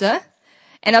afsluiten.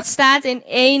 En dat staat in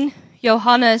 1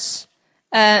 Johannes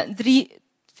 3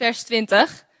 vers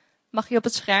 20. Mag je op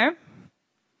het scherm?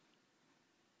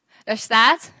 Daar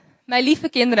staat, mijn lieve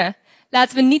kinderen,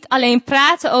 laten we niet alleen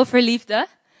praten over liefde,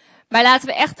 Maar laten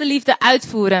we echt de liefde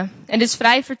uitvoeren. En dit is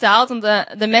vrij vertaald, want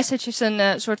de Message is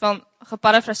een soort van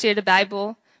geparafraseerde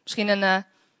Bijbel. Misschien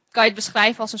kan je het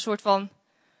beschrijven als een soort van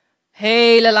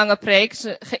hele lange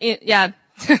preek.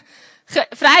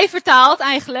 Vrij vertaald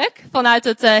eigenlijk, vanuit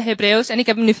het Hebreeuws. En ik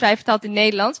heb hem nu vrij vertaald in het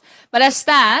Nederlands. Maar daar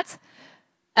staat,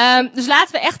 dus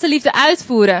laten we echt de liefde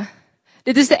uitvoeren.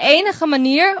 Dit is de enige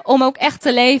manier om ook echt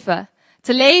te leven.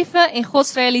 Te leven in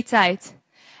Gods realiteit.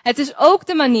 Het is ook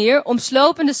de manier om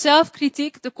slopende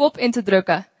zelfkritiek de kop in te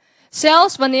drukken.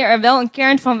 Zelfs wanneer er wel een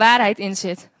kern van waarheid in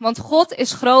zit. Want God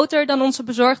is groter dan onze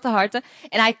bezorgde harten.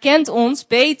 En hij kent ons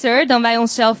beter dan wij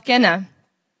onszelf kennen.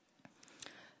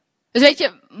 Dus weet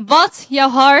je, wat jouw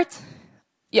hart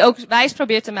je ook wijs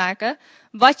probeert te maken.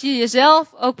 Wat je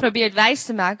jezelf ook probeert wijs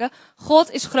te maken.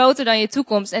 God is groter dan je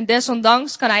toekomst. En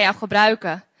desondanks kan hij jou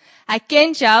gebruiken. Hij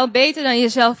kent jou beter dan je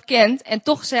jezelf kent. En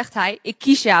toch zegt hij, ik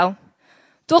kies jou.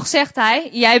 Toch zegt hij,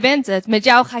 jij bent het. Met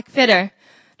jou ga ik verder.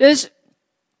 Dus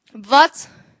wat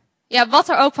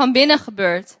er ook van binnen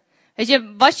gebeurt. Weet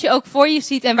je, wat je ook voor je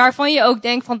ziet en waarvan je ook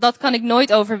denkt van dat kan ik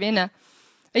nooit overwinnen.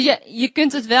 Weet je, je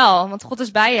kunt het wel, want God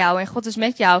is bij jou en God is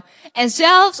met jou. En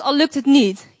zelfs al lukt het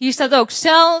niet, hier staat ook,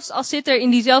 zelfs al zit er in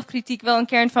die zelfkritiek wel een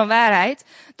kern van waarheid,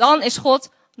 dan is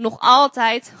God nog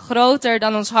altijd groter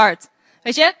dan ons hart.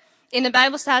 Weet je, in de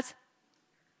Bijbel staat,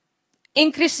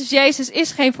 in Christus Jezus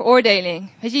is geen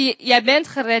veroordeling. Weet je, jij bent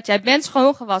gered, jij bent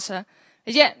schoongewassen.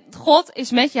 Weet je, God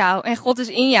is met jou en God is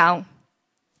in jou.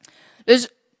 Dus,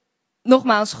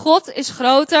 nogmaals, God is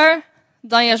groter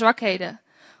dan jouw zwakheden.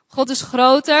 God is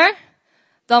groter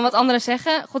dan wat anderen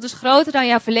zeggen. God is groter dan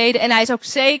jouw verleden en hij is ook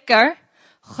zeker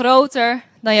groter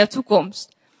dan jouw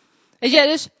toekomst. Weet je,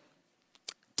 dus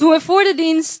toen we voor de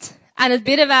dienst aan het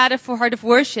bidden waren voor Heart of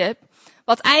Worship,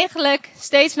 wat eigenlijk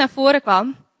steeds naar voren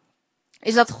kwam,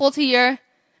 is dat God hier,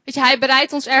 weet je, hij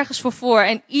bereidt ons ergens voor.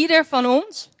 En ieder van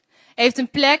ons heeft een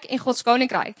plek in Gods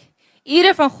koninkrijk.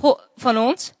 Ieder van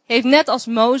ons heeft net als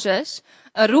Mozes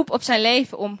een roep op zijn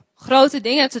leven om grote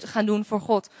dingen te gaan doen voor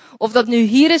God. Of dat nu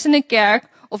hier is in een kerk,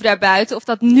 of daarbuiten, of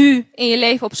dat nu in je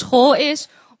leven op school is,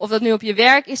 of dat nu op je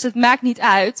werk is, het maakt niet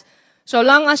uit.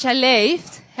 Zolang als jij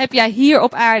leeft, heb jij hier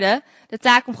op aarde de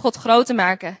taak om God groot te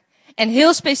maken. En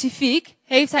heel specifiek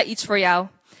heeft hij iets voor jou.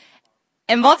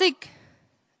 En wat ik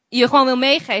je gewoon wil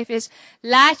meegeven is,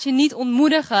 laat je niet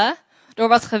ontmoedigen door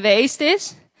wat geweest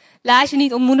is. Laat je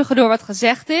niet ontmoedigen door wat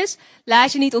gezegd is.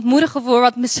 Laat je niet ontmoedigen voor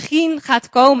wat misschien gaat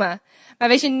komen. Maar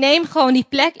weet je, neem gewoon die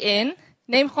plek in.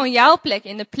 Neem gewoon jouw plek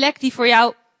in. De plek die voor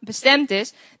jou bestemd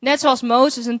is. Net zoals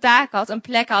Mozes een taak had, een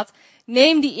plek had.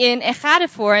 Neem die in en ga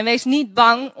ervoor. En wees niet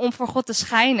bang om voor God te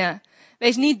schijnen.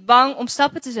 Wees niet bang om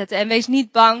stappen te zetten. En wees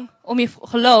niet bang om je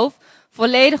geloof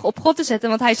volledig op God te zetten.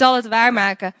 Want hij zal het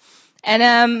waarmaken.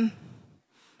 En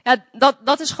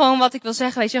dat is gewoon wat ik wil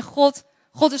zeggen. Weet je,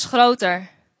 God is groter.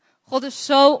 God is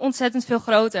zo ontzettend veel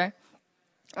groter.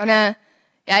 En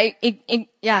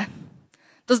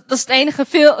dat is het enige.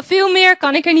 Veel meer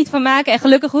kan ik er niet van maken. En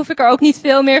gelukkig hoef ik er ook niet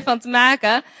veel meer van te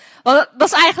maken. Want dat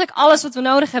is eigenlijk alles wat we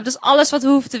nodig hebben. Dat is alles wat we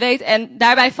hoeven te weten. En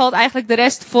daarbij valt eigenlijk de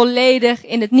rest volledig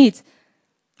in het niet.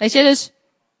 Weet je, dus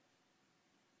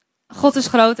God is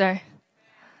groter.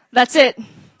 That's it.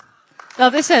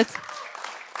 Dat is het.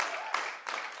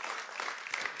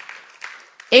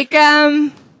 Ik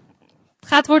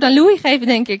ga het woord aan Louis geven,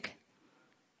 denk ik.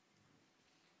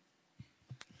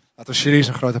 Laten we Cherise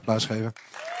een groot applaus geven.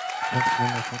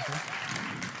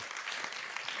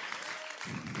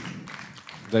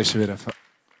 Deze weer even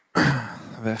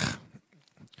weg.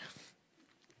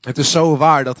 Het is zo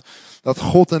waar dat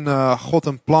God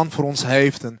een plan voor ons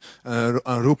heeft.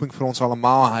 Een roeping voor ons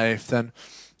allemaal heeft. En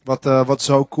wat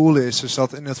zo cool is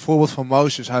dat in het voorbeeld van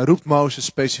Mozes, hij roept Mozes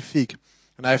specifiek.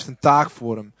 En hij heeft een taak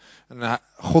voor hem. En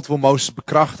God wil Mozes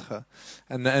bekrachtigen.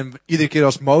 En iedere keer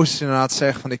als Mozes inderdaad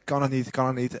zegt van ik kan het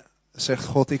niet, zegt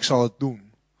God ik zal het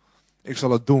doen. Ik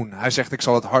zal het doen. Hij zegt ik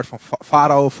zal het hart van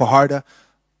Farao verharden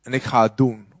en ik ga het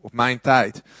doen op mijn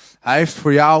tijd. Hij heeft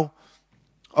voor jou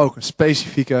ook een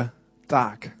specifieke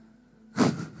taak.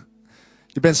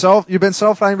 Je bent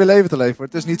zelf vrij in je leven te leven.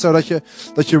 Het is niet zo dat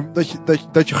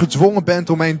je gedwongen bent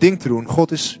om één ding te doen.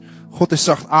 God is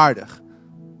zachtaardig.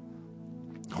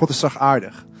 God is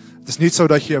zachtaardig. Het is niet zo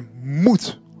dat je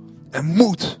moet.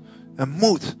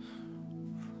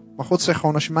 Maar God zegt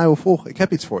gewoon, als je mij wil volgen, ik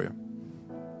heb iets voor je.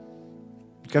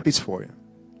 Ik heb iets voor je.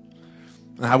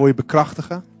 En hij wil je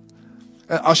bekrachtigen.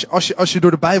 Als je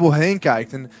door de Bijbel heen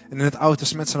kijkt, en in het Oude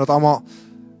Testament zijn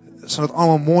dat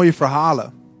allemaal mooie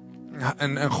verhalen.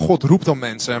 En God roept dan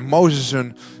mensen. En Mozes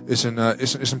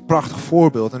is een prachtig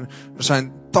voorbeeld. En er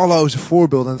zijn talloze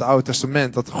voorbeelden in het Oude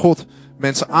Testament dat God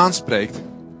mensen aanspreekt.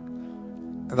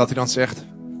 En dat hij dan zegt,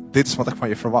 dit is wat ik van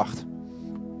je verwacht.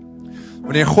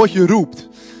 Wanneer God je roept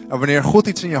en wanneer God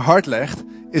iets in je hart legt,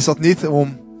 is dat niet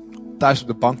om thuis op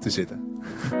de bank te zitten.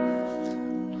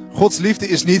 Gods liefde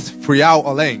is niet voor jou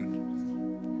alleen.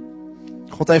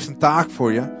 God heeft een taak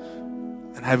voor je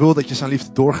en hij wil dat je zijn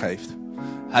liefde doorgeeft.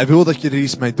 Hij wil dat je er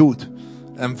iets mee doet.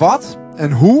 En wat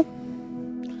en hoe?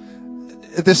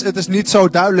 Het is niet zo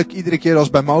duidelijk iedere keer als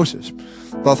bij Mozes.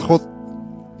 Dat God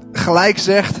gelijk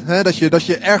zegt, hè, dat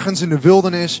je ergens in de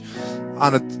wildernis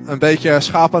een beetje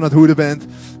schaap aan het hoeden bent.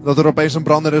 Dat er opeens een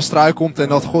brandende struik komt en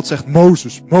dat God zegt,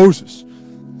 Mozes, Mozes.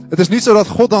 Het is niet zo dat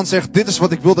God dan zegt, dit is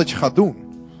wat ik wil dat je gaat doen.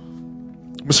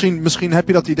 Misschien heb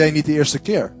je dat idee niet de eerste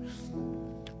keer.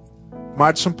 Maar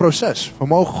het is een proces. We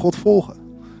mogen God volgen.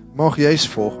 We mogen Jezus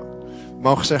volgen. We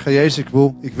mogen zeggen, Jezus,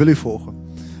 ik wil u volgen.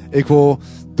 Ik wil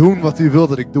doen wat u wil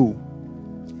dat ik doe.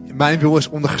 Mijn wil is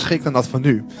ondergeschikt aan dat van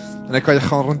u. En dan kan je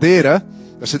garanderen,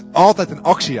 er zit altijd een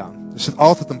actie aan. Er zit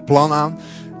altijd een plan aan.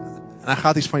 En hij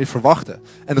gaat iets van je verwachten.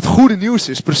 En het goede nieuws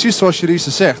is, precies zoals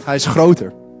Charisse zegt, hij is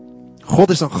groter. God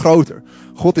is dan groter.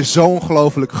 God is zo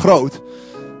ongelooflijk groot,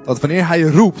 dat wanneer hij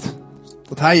je roept,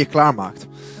 dat hij je klaarmaakt.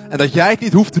 En dat jij het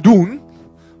niet hoeft te doen,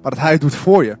 maar dat hij het doet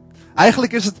voor je.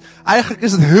 Eigenlijk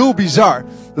is het heel bizar.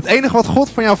 Het enige wat God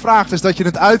van jou vraagt is dat je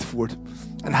het uitvoert.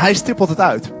 En hij stippelt het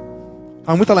uit.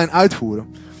 Maar we moeten alleen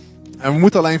uitvoeren. En we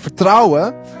moeten alleen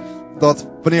vertrouwen dat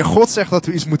wanneer God zegt dat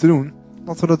we iets moeten doen,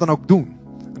 dat we dat dan ook doen.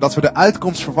 En dat we de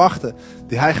uitkomst verwachten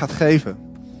die hij gaat geven.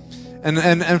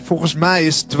 En volgens mij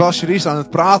is, terwijl Charisse aan het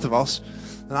praten was,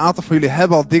 een aantal van jullie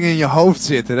hebben al dingen in je hoofd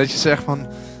zitten. Dat je zegt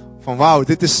van wauw,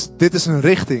 dit is een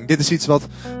richting. Dit is iets wat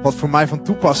voor mij van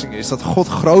toepassing is. Dat God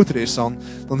groter is dan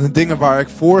de dingen waar ik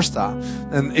voor sta.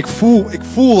 En ik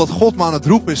voel dat God me aan het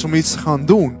roepen is om iets te gaan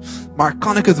doen. Maar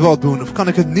kan ik het wel doen of kan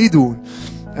ik het niet doen?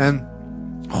 En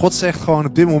God zegt gewoon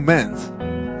op dit moment,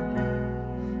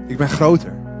 ik ben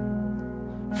groter.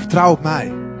 Vertrouw op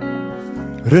mij.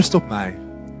 Rust op mij.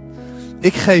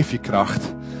 Ik geef je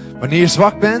kracht. Wanneer je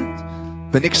zwak bent,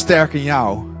 ben ik sterk in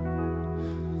jou.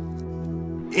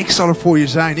 Ik zal er voor je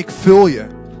zijn. Ik vul je.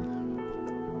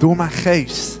 Door mijn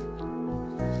geest.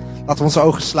 Laten we onze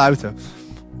ogen sluiten.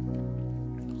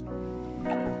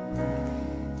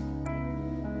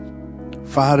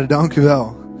 Vader, dank u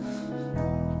wel.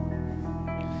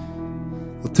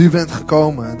 Dat u bent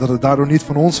gekomen en dat het daardoor niet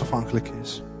van ons afhankelijk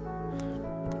is.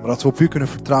 Maar dat we op u kunnen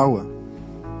vertrouwen.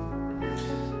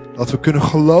 Dat we kunnen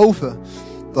geloven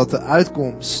dat de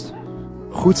uitkomst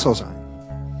goed zal zijn.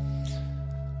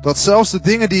 Dat zelfs de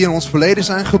dingen die in ons verleden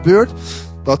zijn gebeurd,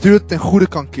 dat u het ten goede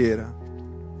kan keren.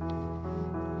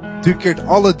 U keert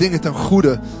alle dingen ten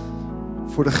goede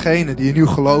voor degenen die in u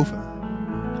geloven.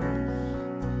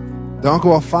 Dank u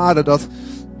wel, Vader,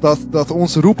 dat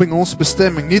onze roeping, onze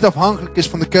bestemming niet afhankelijk is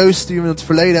van de keuzes die we in het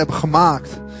verleden hebben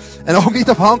gemaakt. En ook niet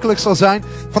afhankelijk zal zijn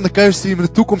van de keuzes die we in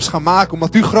de toekomst gaan maken,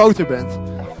 omdat u groter bent.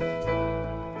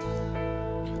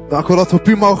 Dank u wel dat we op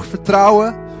u mogen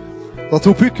vertrouwen. Dat we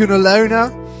op u kunnen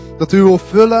leunen. Dat u wil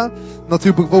vullen. Dat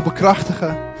u wil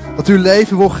bekrachtigen. Dat u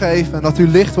leven wil geven. En dat u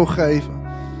licht wil geven.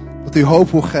 Dat u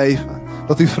hoop wil geven.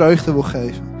 Dat u vreugde wil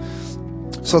geven.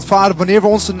 Zodat, Vader, wanneer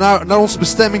we naar onze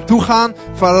bestemming toe gaan,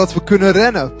 Vader, dat we kunnen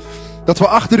rennen. Dat we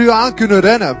achter u aan kunnen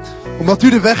rennen. Omdat u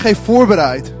de weg heeft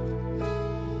voorbereid.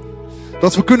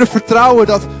 Dat we kunnen vertrouwen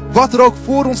dat wat er ook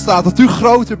voor ons staat, dat u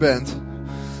groter bent.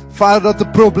 Vader, dat de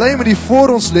problemen die voor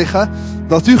ons liggen,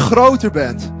 dat u groter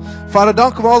bent. Vader,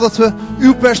 dank u wel dat we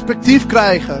uw perspectief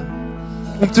krijgen.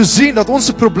 Om te zien dat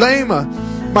onze problemen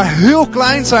maar heel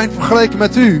klein zijn vergeleken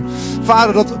met u.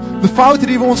 Vader, dat de fouten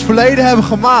die we ons verleden hebben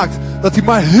gemaakt, dat die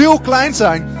maar heel klein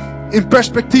zijn in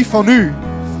perspectief van u.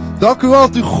 Dank u wel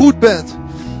dat u goed bent.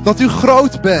 Dat u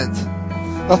groot bent.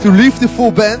 Dat u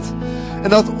liefdevol bent. En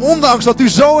dat ondanks dat u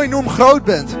zo enorm groot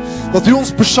bent, dat u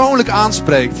ons persoonlijk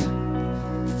aanspreekt.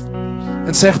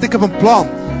 En zegt, ik heb een plan.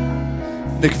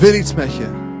 En ik wil iets met je.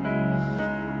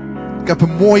 Ik heb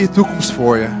een mooie toekomst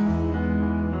voor je.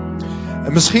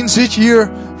 En misschien zit je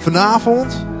hier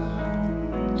vanavond.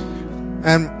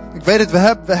 En ik weet het,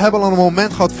 we hebben al een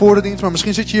moment gehad voor de dienst. Maar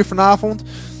misschien zit je hier vanavond.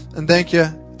 En denk je,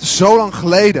 het is zo lang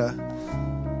geleden.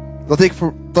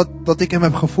 Dat ik hem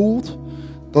heb gevoeld.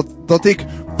 Dat ik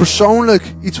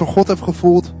persoonlijk iets van God heb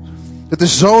gevoeld. Het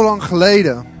is zo lang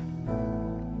geleden.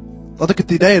 Dat ik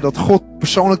het idee had dat God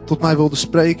persoonlijk tot mij wilde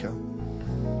spreken.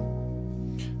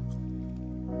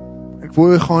 Ik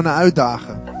wil je gewoon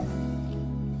uitdagen.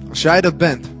 Als jij dat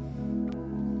bent,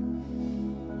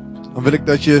 dan wil ik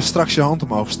dat je straks je hand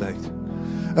omhoog steekt.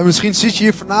 En misschien zit je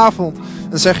hier vanavond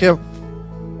en zeg je,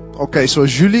 oké,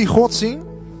 zoals jullie God zien,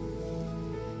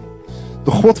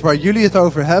 de God waar jullie het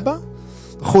over hebben,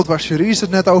 de God waar Charisse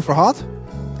het net over had,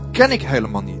 ken ik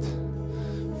helemaal niet.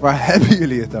 Waar hebben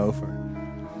jullie het over?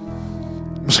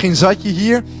 Misschien zat je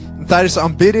hier en tijdens de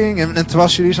aanbidding en terwijl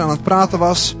Cherise aan het praten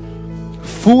was,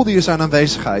 voelde je zijn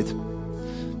aanwezigheid.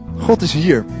 God is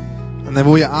hier en hij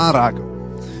wil je aanraken.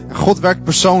 En God werkt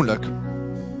persoonlijk.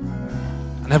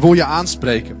 En hij wil je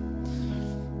aanspreken.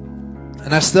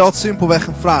 En hij stelt simpelweg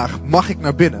een vraag. Mag ik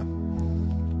naar binnen?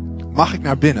 Mag ik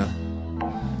naar binnen?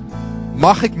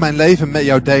 Mag ik mijn leven met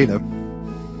jou delen?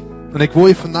 En ik wil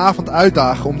je vanavond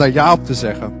uitdagen om daar ja op te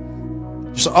zeggen.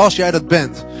 Dus als jij dat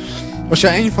bent. Als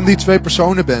jij een van die 2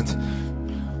 personen bent.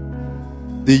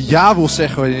 Die ja wil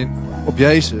zeggen op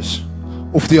Jezus.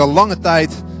 Of die al lange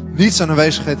tijd niet zijn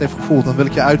aanwezigheid heeft gevoeld. Dan wil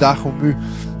ik je uitdagen om nu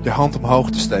je hand omhoog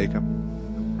te steken.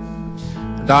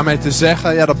 En daarmee te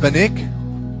zeggen, ja dat ben ik.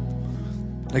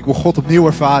 En ik wil God opnieuw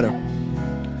ervaren.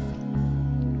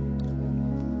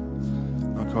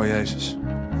 Dank u wel Jezus.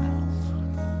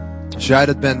 Als jij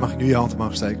dat bent, mag ik nu je hand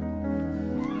omhoog steken.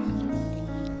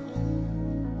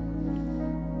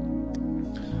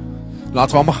 Laten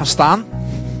we allemaal gaan staan.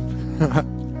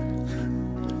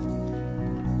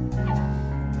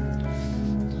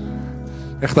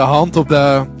 Leg de hand op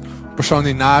de persoon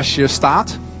die naast je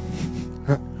staat.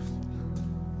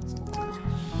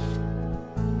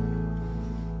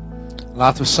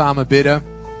 Laten we samen bidden.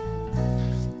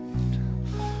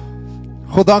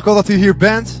 God, dank u wel dat u hier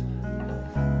bent.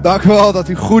 Dank u wel dat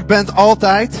u goed bent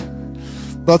altijd.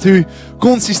 Dat u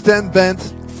consistent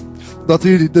bent. Dat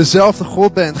u dezelfde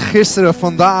God bent. Gisteren,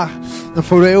 vandaag en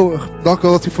voor eeuwig. Dank u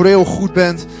wel dat u voor eeuwig goed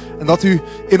bent. En dat u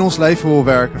in ons leven wil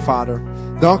werken, Vader.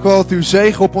 Dank u wel dat u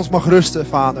zegen op ons mag rusten,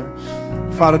 Vader.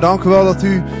 Vader, dank u wel dat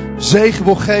u zegen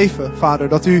wil geven, Vader.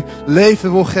 Dat u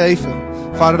leven wil geven.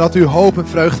 Vader, dat u hoop en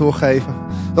vreugde wil geven.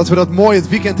 Dat we dat mooi het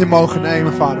weekend in mogen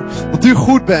nemen, Vader. Dat u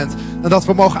goed bent. En dat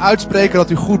we mogen uitspreken dat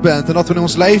u goed bent. En dat we in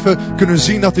ons leven kunnen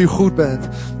zien dat u goed bent.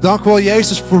 Dank u wel,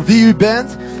 Jezus, voor wie u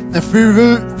bent. En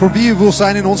voor wie u wil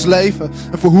zijn in ons leven.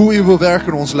 En voor hoe u wil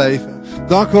werken in ons leven.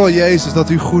 Dank u wel, Jezus, dat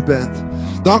u goed bent.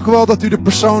 Dank u wel dat u de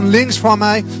persoon links van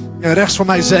mij en rechts van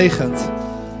mij zegent.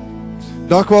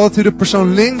 Dank u wel dat u de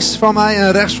persoon links van mij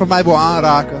en rechts van mij wil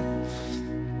aanraken.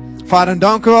 Vader, en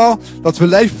dank u wel dat we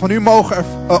leven van u mogen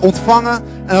ontvangen.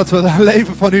 En dat we het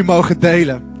leven van u mogen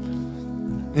delen.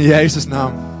 In Jezus'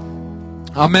 naam.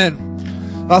 Amen.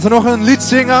 Laten we nog een lied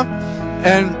zingen.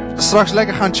 En straks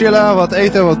lekker gaan chillen, wat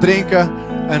eten, wat drinken.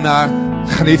 En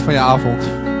geniet van je avond.